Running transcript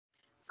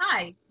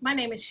Hi, my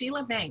name is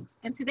Sheila Banks,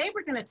 and today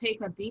we're going to take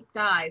a deep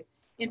dive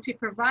into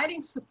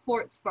providing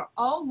supports for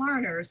all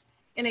learners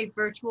in a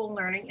virtual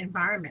learning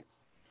environment.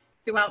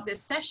 Throughout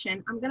this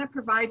session, I'm going to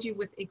provide you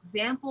with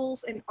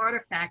examples and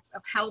artifacts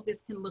of how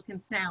this can look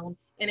and sound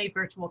in a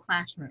virtual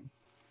classroom.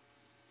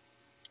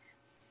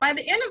 By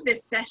the end of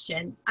this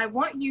session, I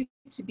want you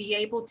to be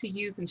able to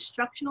use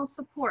instructional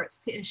supports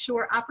to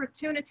ensure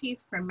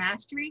opportunities for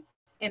mastery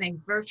in a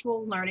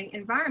virtual learning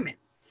environment.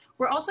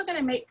 We're also going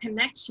to make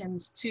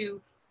connections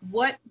to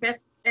what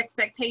best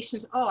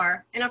expectations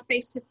are in a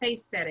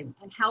face-to-face setting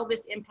and how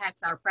this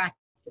impacts our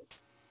practice.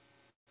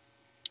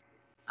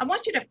 I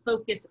want you to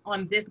focus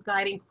on this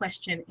guiding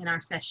question in our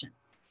session.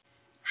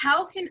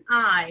 How can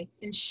I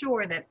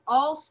ensure that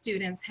all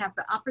students have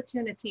the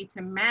opportunity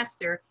to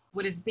master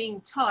what is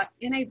being taught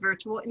in a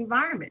virtual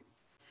environment?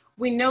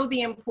 We know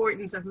the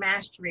importance of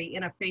mastery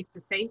in a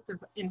face-to-face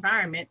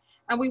environment,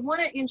 and we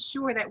want to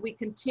ensure that we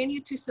continue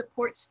to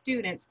support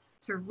students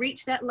to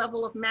reach that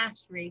level of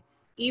mastery,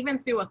 even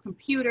through a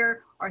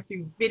computer or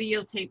through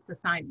videotaped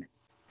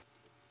assignments.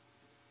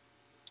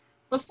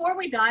 Before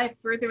we dive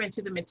further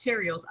into the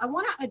materials, I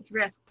want to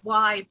address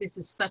why this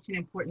is such an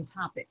important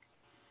topic.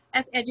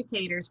 As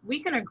educators, we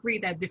can agree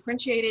that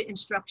differentiated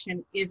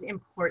instruction is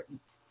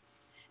important.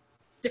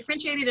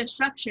 Differentiated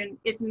instruction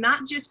is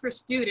not just for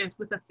students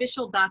with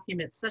official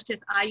documents such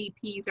as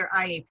IEPs or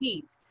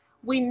IEPs.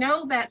 We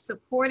know that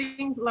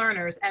supporting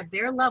learners at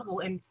their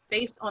level and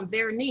based on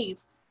their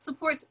needs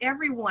supports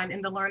everyone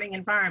in the learning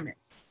environment.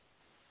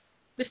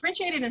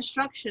 Differentiated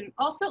instruction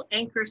also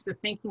anchors the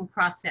thinking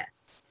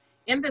process.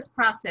 In this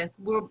process,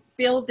 we're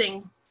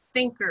building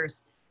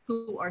thinkers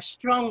who are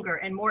stronger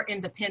and more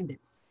independent.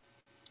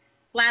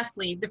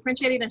 Lastly,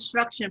 differentiated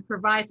instruction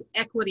provides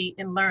equity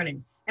in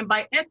learning. And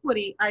by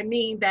equity, I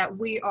mean that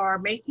we are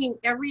making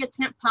every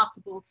attempt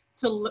possible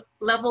to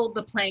level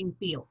the playing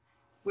field.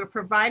 We're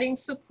providing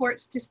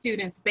supports to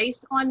students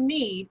based on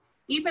need,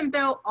 even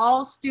though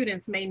all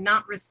students may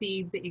not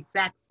receive the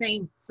exact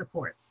same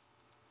supports.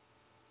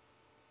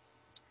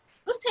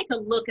 Let's take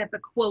a look at the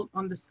quote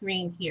on the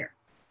screen here.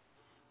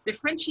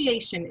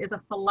 Differentiation is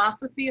a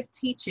philosophy of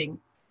teaching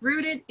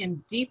rooted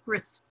in deep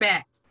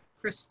respect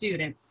for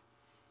students,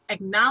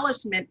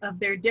 acknowledgement of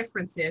their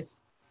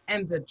differences,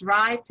 and the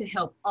drive to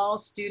help all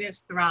students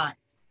thrive.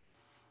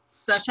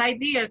 Such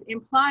ideas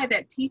imply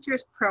that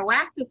teachers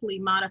proactively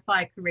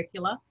modify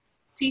curricula,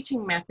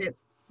 teaching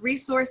methods,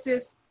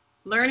 resources,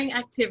 learning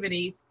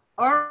activities,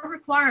 or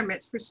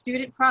requirements for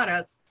student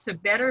products to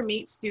better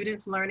meet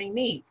students' learning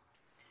needs.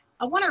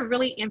 I want to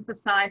really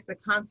emphasize the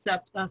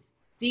concept of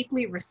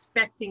deeply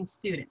respecting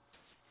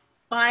students.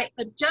 By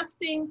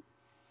adjusting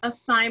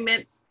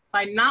assignments,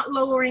 by not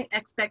lowering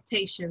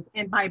expectations,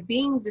 and by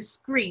being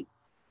discreet,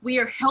 we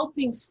are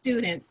helping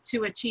students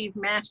to achieve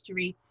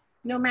mastery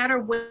no matter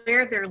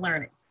where they're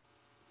learning.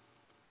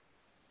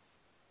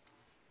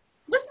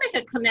 Let's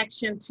make a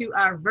connection to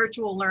our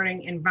virtual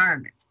learning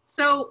environment.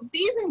 So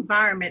these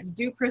environments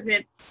do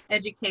present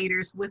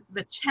educators with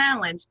the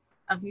challenge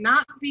of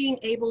not being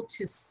able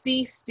to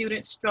see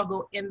students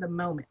struggle in the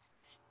moment.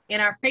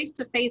 In our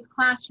face-to-face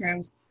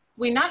classrooms,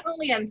 we not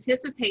only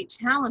anticipate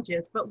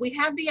challenges, but we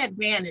have the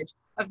advantage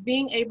of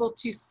being able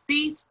to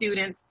see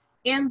students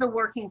in the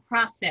working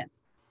process.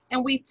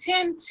 And we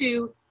tend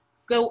to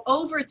go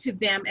over to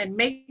them and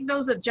make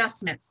those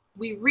adjustments.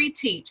 We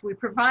reteach, we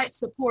provide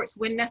supports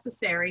when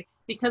necessary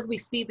because we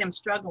see them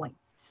struggling.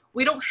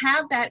 We don't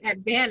have that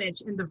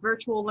advantage in the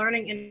virtual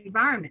learning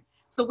environment.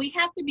 So we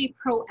have to be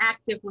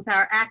proactive with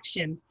our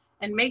actions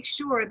and make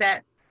sure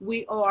that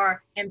we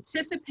are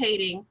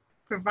anticipating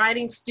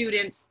providing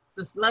students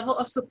this level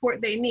of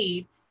support they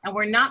need, and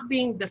we're not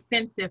being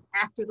defensive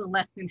after the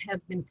lesson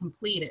has been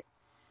completed.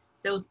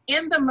 Those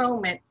in the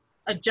moment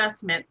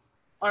adjustments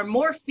are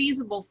more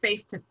feasible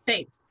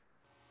face-to-face.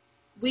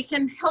 We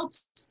can help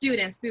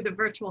students through the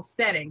virtual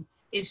setting.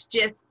 It's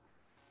just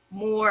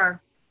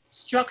more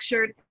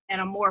structured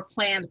and a more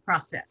planned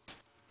process.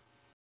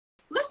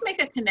 Let's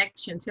make a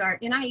connection to our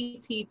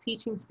NIET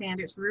Teaching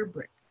Standards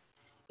rubric.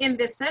 In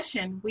this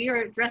session, we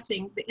are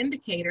addressing the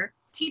indicator,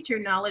 teacher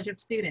knowledge of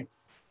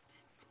students.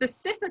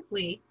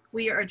 Specifically,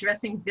 we are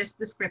addressing this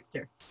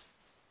descriptor.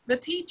 The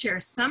teacher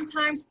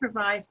sometimes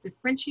provides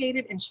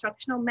differentiated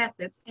instructional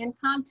methods and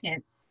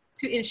content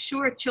to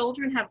ensure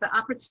children have the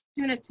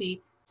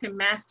opportunity to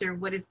master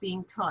what is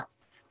being taught.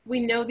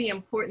 We know the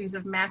importance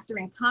of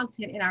mastering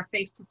content in our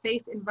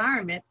face-to-face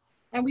environment,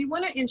 and we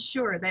want to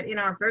ensure that in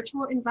our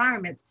virtual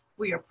environments,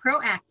 we are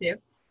proactive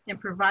in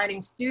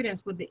providing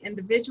students with the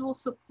individual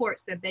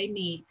supports that they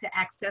need to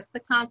access the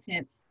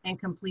content and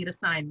complete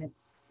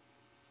assignments.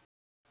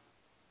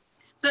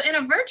 So in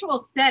a virtual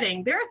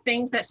setting, there are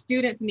things that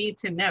students need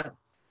to know.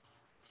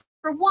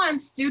 For one,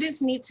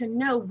 students need to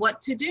know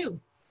what to do.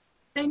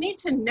 They need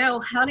to know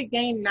how to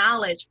gain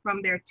knowledge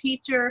from their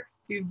teacher,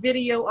 through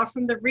video, or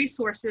from the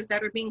resources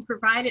that are being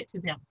provided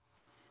to them.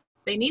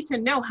 They need to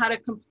know how to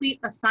complete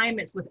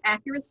assignments with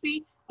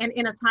accuracy and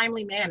in a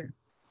timely manner.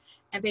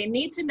 And they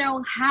need to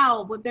know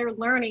how what they're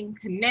learning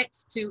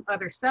connects to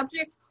other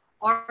subjects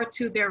or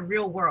to their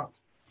real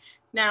world.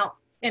 Now,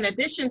 in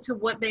addition to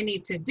what they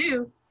need to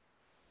do,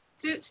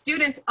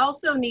 students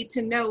also need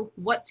to know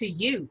what to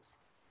use.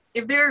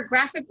 If there are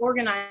graphic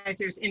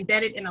organizers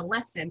embedded in a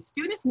lesson,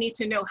 students need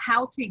to know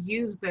how to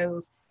use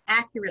those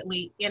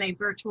accurately in a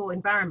virtual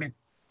environment.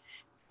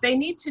 They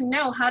need to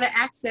know how to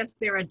access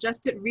their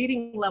adjusted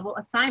reading level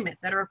assignments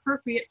that are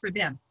appropriate for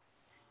them.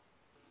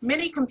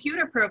 Many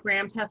computer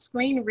programs have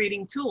screen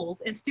reading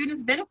tools and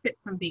students benefit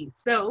from these,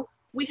 so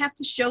we have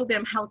to show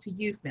them how to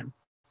use them.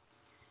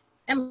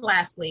 And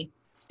lastly,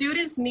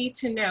 students need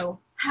to know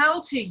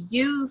how to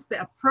use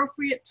the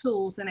appropriate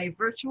tools in a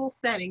virtual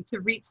setting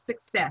to reach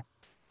success.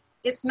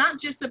 It's not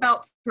just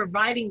about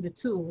providing the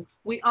tool,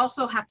 we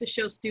also have to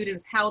show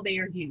students how they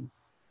are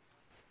used.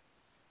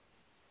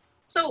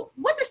 So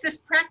what does this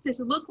practice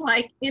look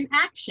like in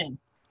action?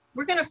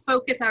 We're going to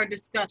focus our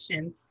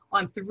discussion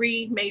on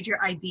 3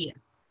 major ideas.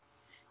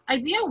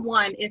 Idea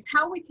 1 is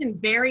how we can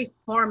vary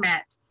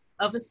format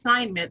of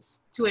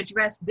assignments to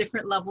address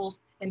different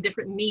levels and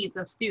different needs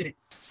of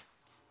students.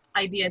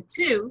 Idea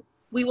 2,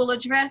 we will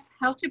address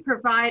how to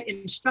provide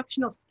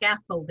instructional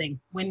scaffolding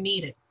when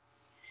needed.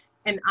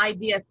 And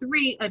idea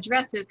 3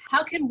 addresses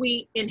how can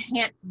we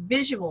enhance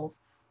visuals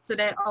so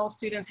that all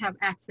students have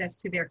access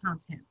to their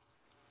content.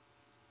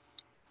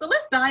 So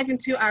let's dive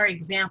into our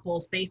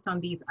examples based on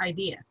these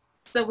ideas.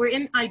 So we're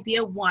in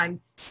idea 1,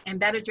 and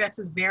that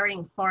addresses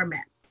varying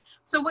format.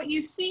 So what you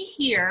see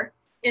here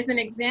is an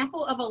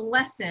example of a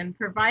lesson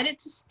provided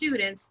to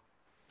students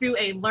through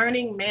a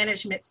learning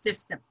management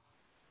system.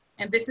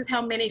 And this is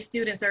how many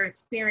students are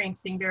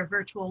experiencing their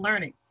virtual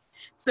learning.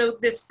 So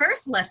this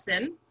first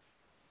lesson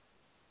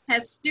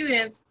has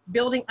students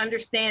building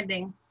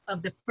understanding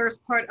of the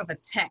first part of a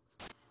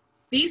text.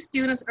 These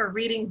students are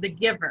reading The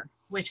Giver,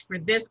 which for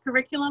this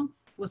curriculum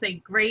was a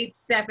grade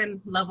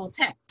 7 level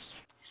text.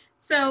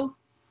 So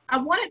I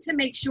wanted to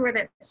make sure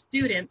that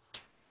students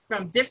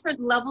from different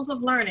levels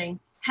of learning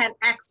had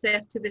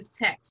access to this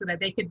text so that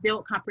they could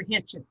build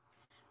comprehension.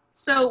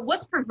 So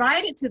what's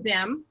provided to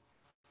them,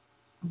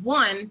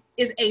 1,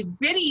 is a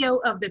video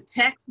of the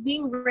text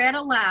being read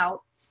aloud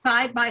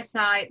side by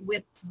side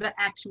with the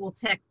actual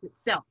text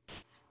itself.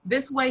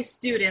 This way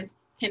students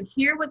can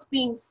hear what's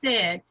being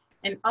said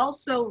and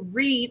also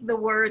read the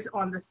words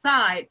on the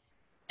side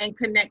and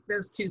connect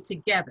those 2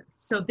 together.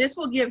 So this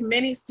will give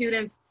many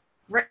students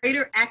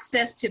greater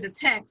access to the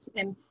text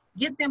and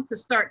get them to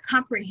start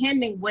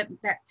comprehending what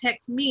that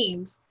text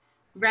means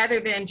rather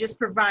than just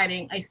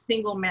providing a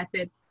single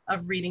method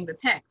of reading the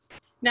text.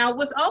 Now,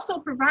 what's also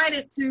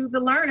provided to the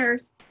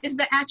learners is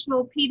the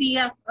actual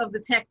PDF of the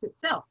text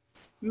itself.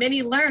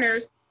 Many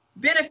learners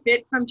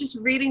benefit from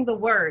just reading the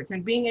words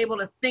and being able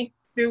to think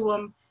through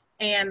them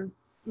and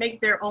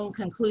make their own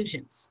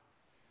conclusions.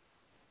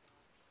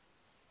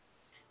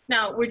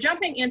 Now, we're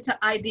jumping into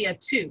idea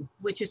 2,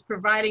 which is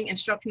providing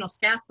instructional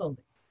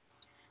scaffolding.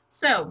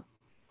 So,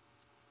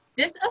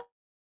 this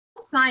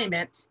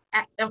assignment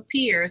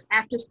appears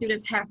after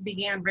students have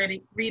began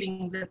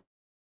reading the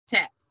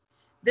text.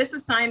 This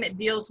assignment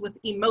deals with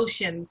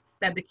emotions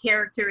that the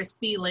character is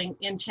feeling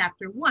in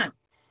chapter 1.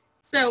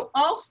 So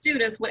all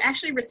students would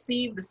actually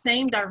receive the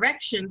same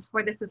directions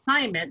for this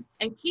assignment,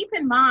 and keep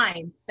in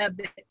mind that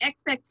the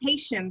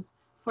expectations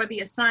for the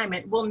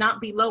assignment will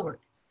not be lowered.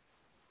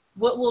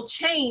 What will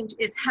change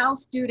is how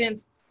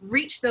students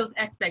reach those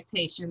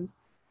expectations,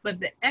 but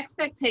the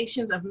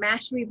expectations of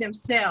mastery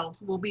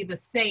themselves will be the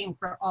same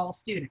for all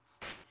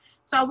students.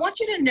 So I want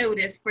you to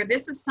notice for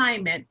this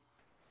assignment,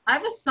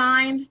 I've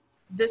assigned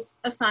this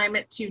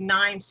assignment to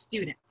 9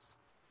 students.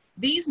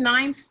 These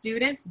 9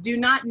 students do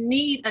not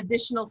need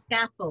additional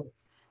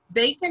scaffolds.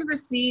 They can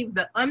receive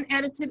the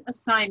unedited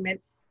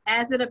assignment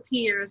as it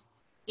appears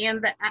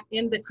in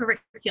the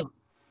curriculum.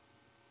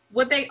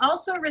 What they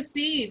also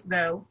receive,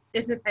 though,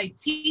 is a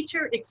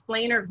teacher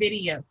explainer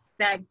video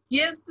that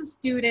gives the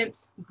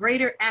students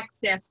greater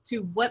access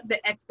to what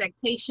the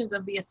expectations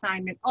of the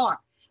assignment are.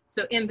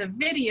 So in the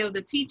video,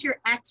 the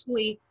teacher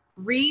actually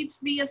reads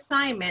the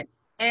assignment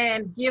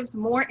and gives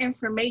more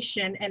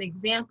information and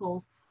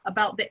examples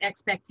about the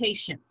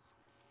expectations.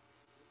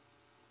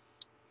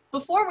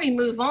 Before we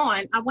move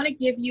on, I want to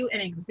give you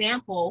an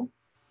example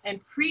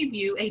and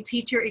preview a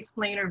teacher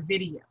explainer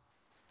video.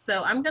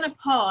 So I'm going to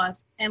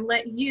pause and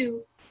let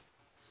you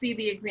see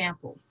the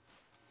example.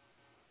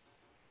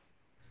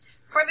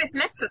 For this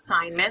next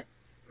assignment,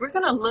 we're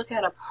going to look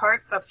at a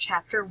part of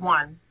chapter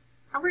 1,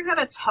 and we're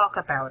going to talk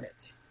about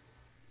it.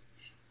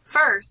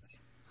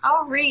 First,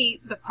 I'll read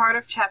the part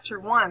of chapter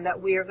 1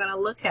 that we are going to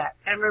look at.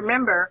 And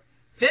remember,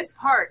 this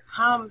part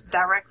comes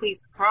directly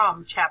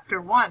from chapter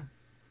 1.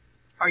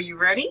 Are you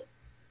ready?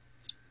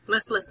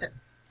 Let's listen.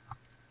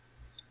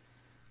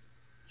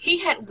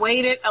 He had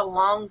waited a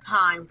long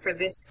time for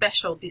this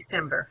special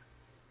December.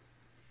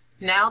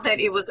 Now that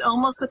it was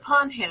almost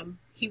upon him,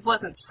 he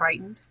wasn't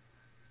frightened,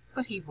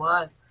 but he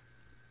was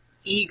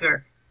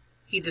eager,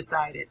 he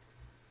decided.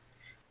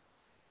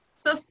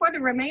 So for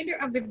the remainder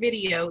of the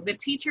video, the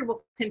teacher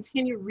will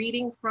continue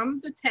reading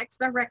from the text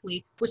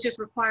directly, which is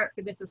required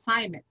for this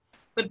assignment.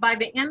 But by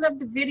the end of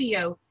the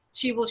video,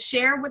 She will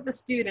share with the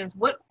students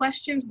what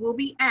questions will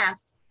be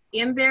asked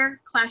in their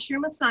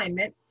classroom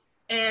assignment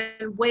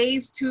and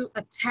ways to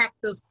attack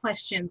those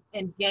questions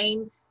and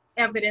gain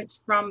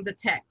evidence from the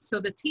text. So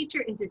the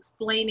teacher is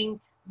explaining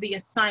the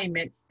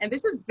assignment. And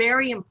this is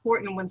very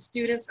important when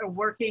students are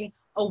working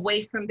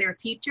away from their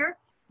teacher.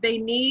 They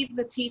need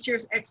the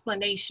teacher's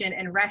explanation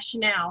and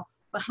rationale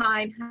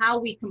behind how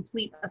we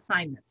complete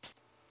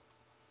assignments.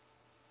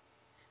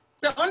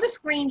 So on the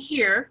screen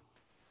here,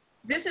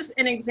 this is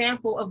an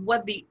example of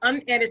what the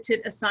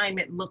unedited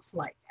assignment looks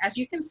like. As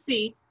you can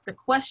see, the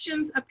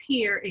questions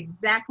appear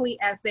exactly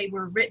as they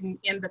were written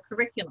in the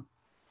curriculum.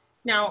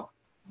 Now,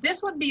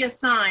 this would be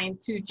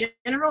assigned to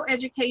general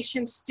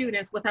education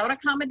students without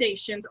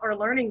accommodations or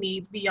learning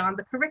needs beyond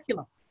the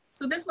curriculum.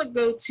 So this would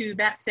go to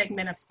that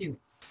segment of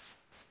students.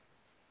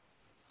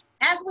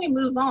 As we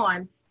move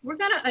on, we're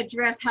going to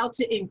address how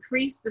to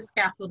increase the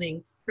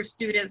scaffolding for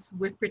students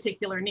with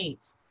particular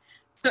needs.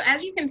 So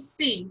as you can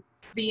see,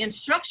 the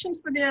instructions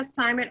for the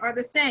assignment are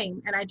the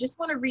same, and I just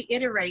want to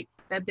reiterate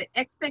that the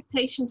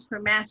expectations for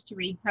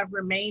mastery have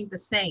remained the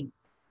same.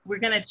 We're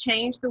going to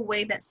change the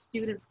way that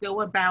students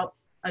go about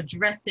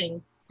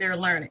addressing their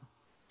learning.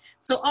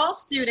 So all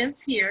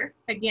students here,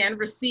 again,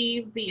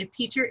 receive the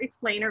teacher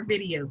explainer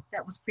video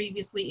that was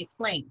previously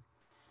explained.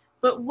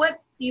 But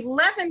what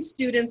 11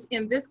 students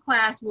in this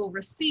class will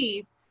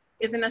receive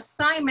is an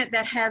assignment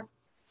that has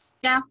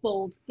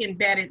scaffolds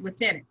embedded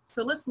within it.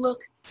 So let's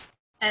look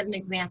at an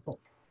example.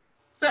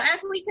 So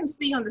as we can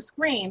see on the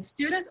screen,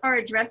 students are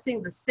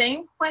addressing the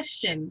same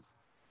questions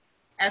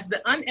as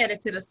the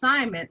unedited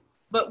assignment,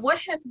 but what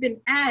has been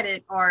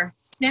added are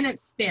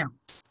sentence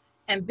stems.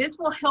 And this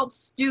will help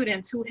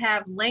students who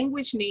have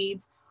language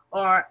needs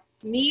or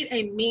need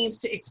a means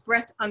to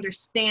express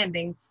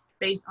understanding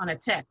based on a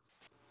text.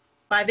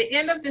 By the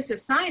end of this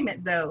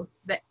assignment, though,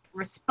 the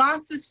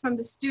responses from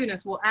the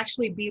students will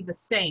actually be the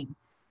same.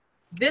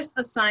 This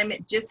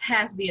assignment just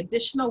has the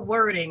additional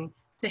wording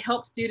to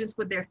help students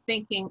with their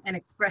thinking and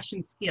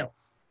expression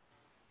skills.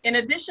 In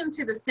addition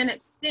to the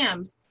sentence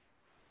stems,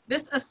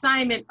 this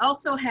assignment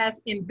also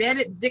has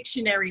embedded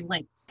dictionary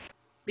links,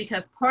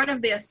 because part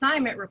of the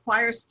assignment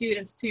requires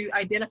students to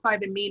identify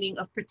the meaning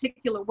of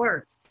particular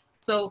words.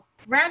 So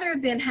rather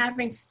than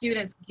having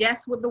students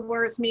guess what the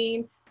words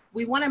mean,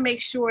 we want to make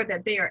sure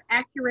that they are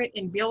accurate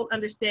and build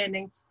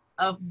understanding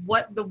of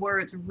what the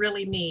words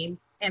really mean,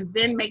 and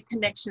then make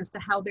connections to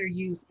how they're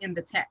used in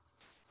the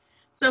text.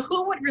 So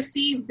who would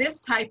receive this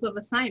type of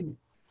assignment?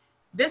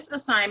 This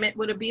assignment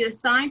would be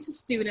assigned to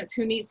students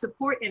who need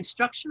support in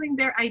structuring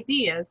their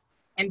ideas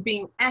and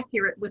being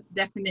accurate with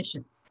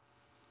definitions.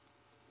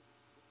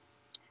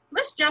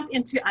 Let's jump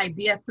into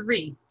idea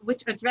 3,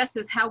 which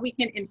addresses how we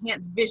can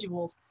enhance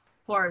visuals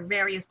for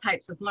various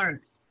types of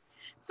learners.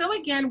 So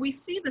again, we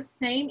see the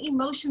same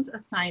emotions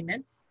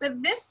assignment,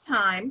 but this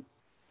time,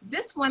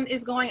 this one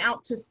is going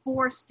out to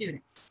 4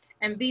 students.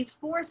 And these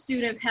 4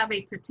 students have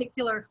a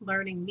particular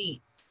learning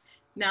need.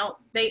 Now,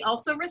 they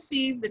also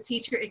receive the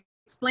teacher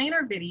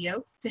explainer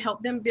video to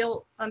help them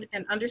build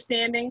an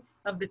understanding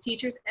of the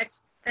teacher's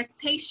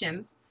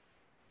expectations,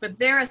 but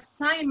their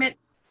assignment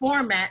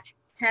format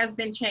has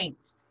been changed.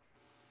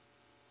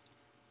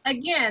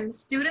 Again,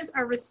 students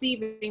are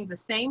receiving the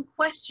same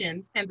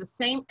questions and the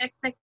same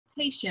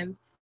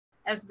expectations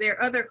as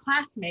their other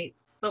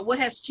classmates, but what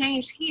has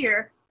changed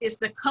here is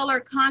the color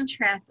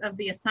contrast of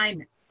the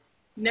assignment.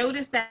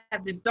 Notice that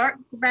the dark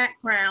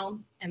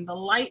background and the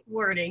light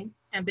wording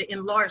and the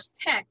enlarged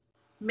text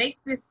makes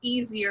this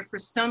easier for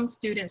some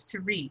students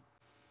to read.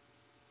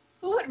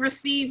 Who would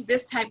receive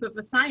this type of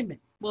assignment?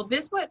 Well,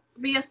 this would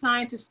be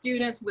assigned to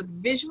students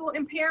with visual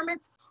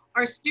impairments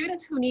or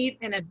students who need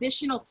an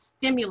additional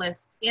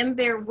stimulus in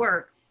their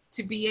work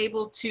to be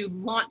able to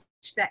launch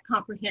that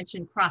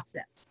comprehension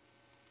process.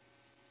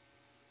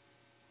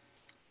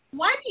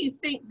 Why do you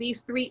think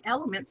these 3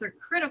 elements are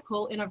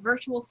critical in a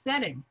virtual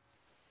setting?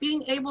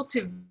 Being able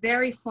to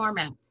vary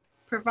format,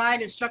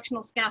 provide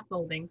instructional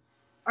scaffolding,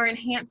 or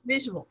enhance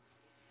visuals.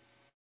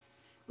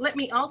 Let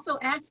me also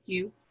ask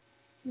you,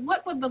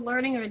 what would the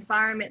learning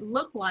environment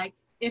look like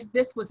if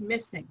this was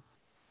missing?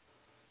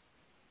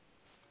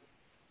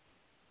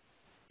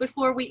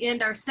 Before we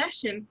end our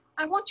session,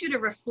 I want you to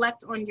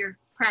reflect on your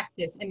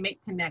practice and make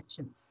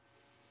connections.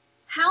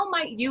 How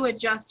might you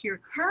adjust your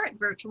current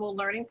virtual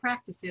learning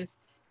practices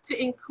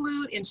to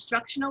include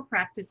instructional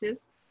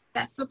practices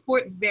that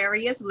support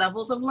various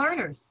levels of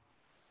learners?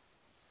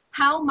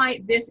 How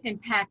might this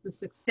impact the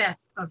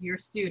success of your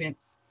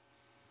students?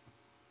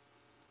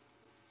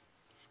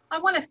 I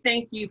want to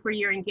thank you for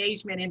your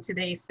engagement in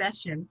today's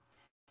session.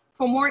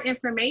 For more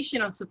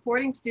information on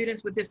supporting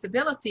students with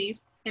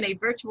disabilities in a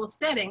virtual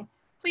setting,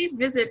 please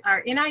visit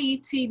our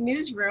NIET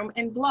newsroom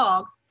and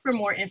blog for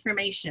more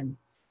information.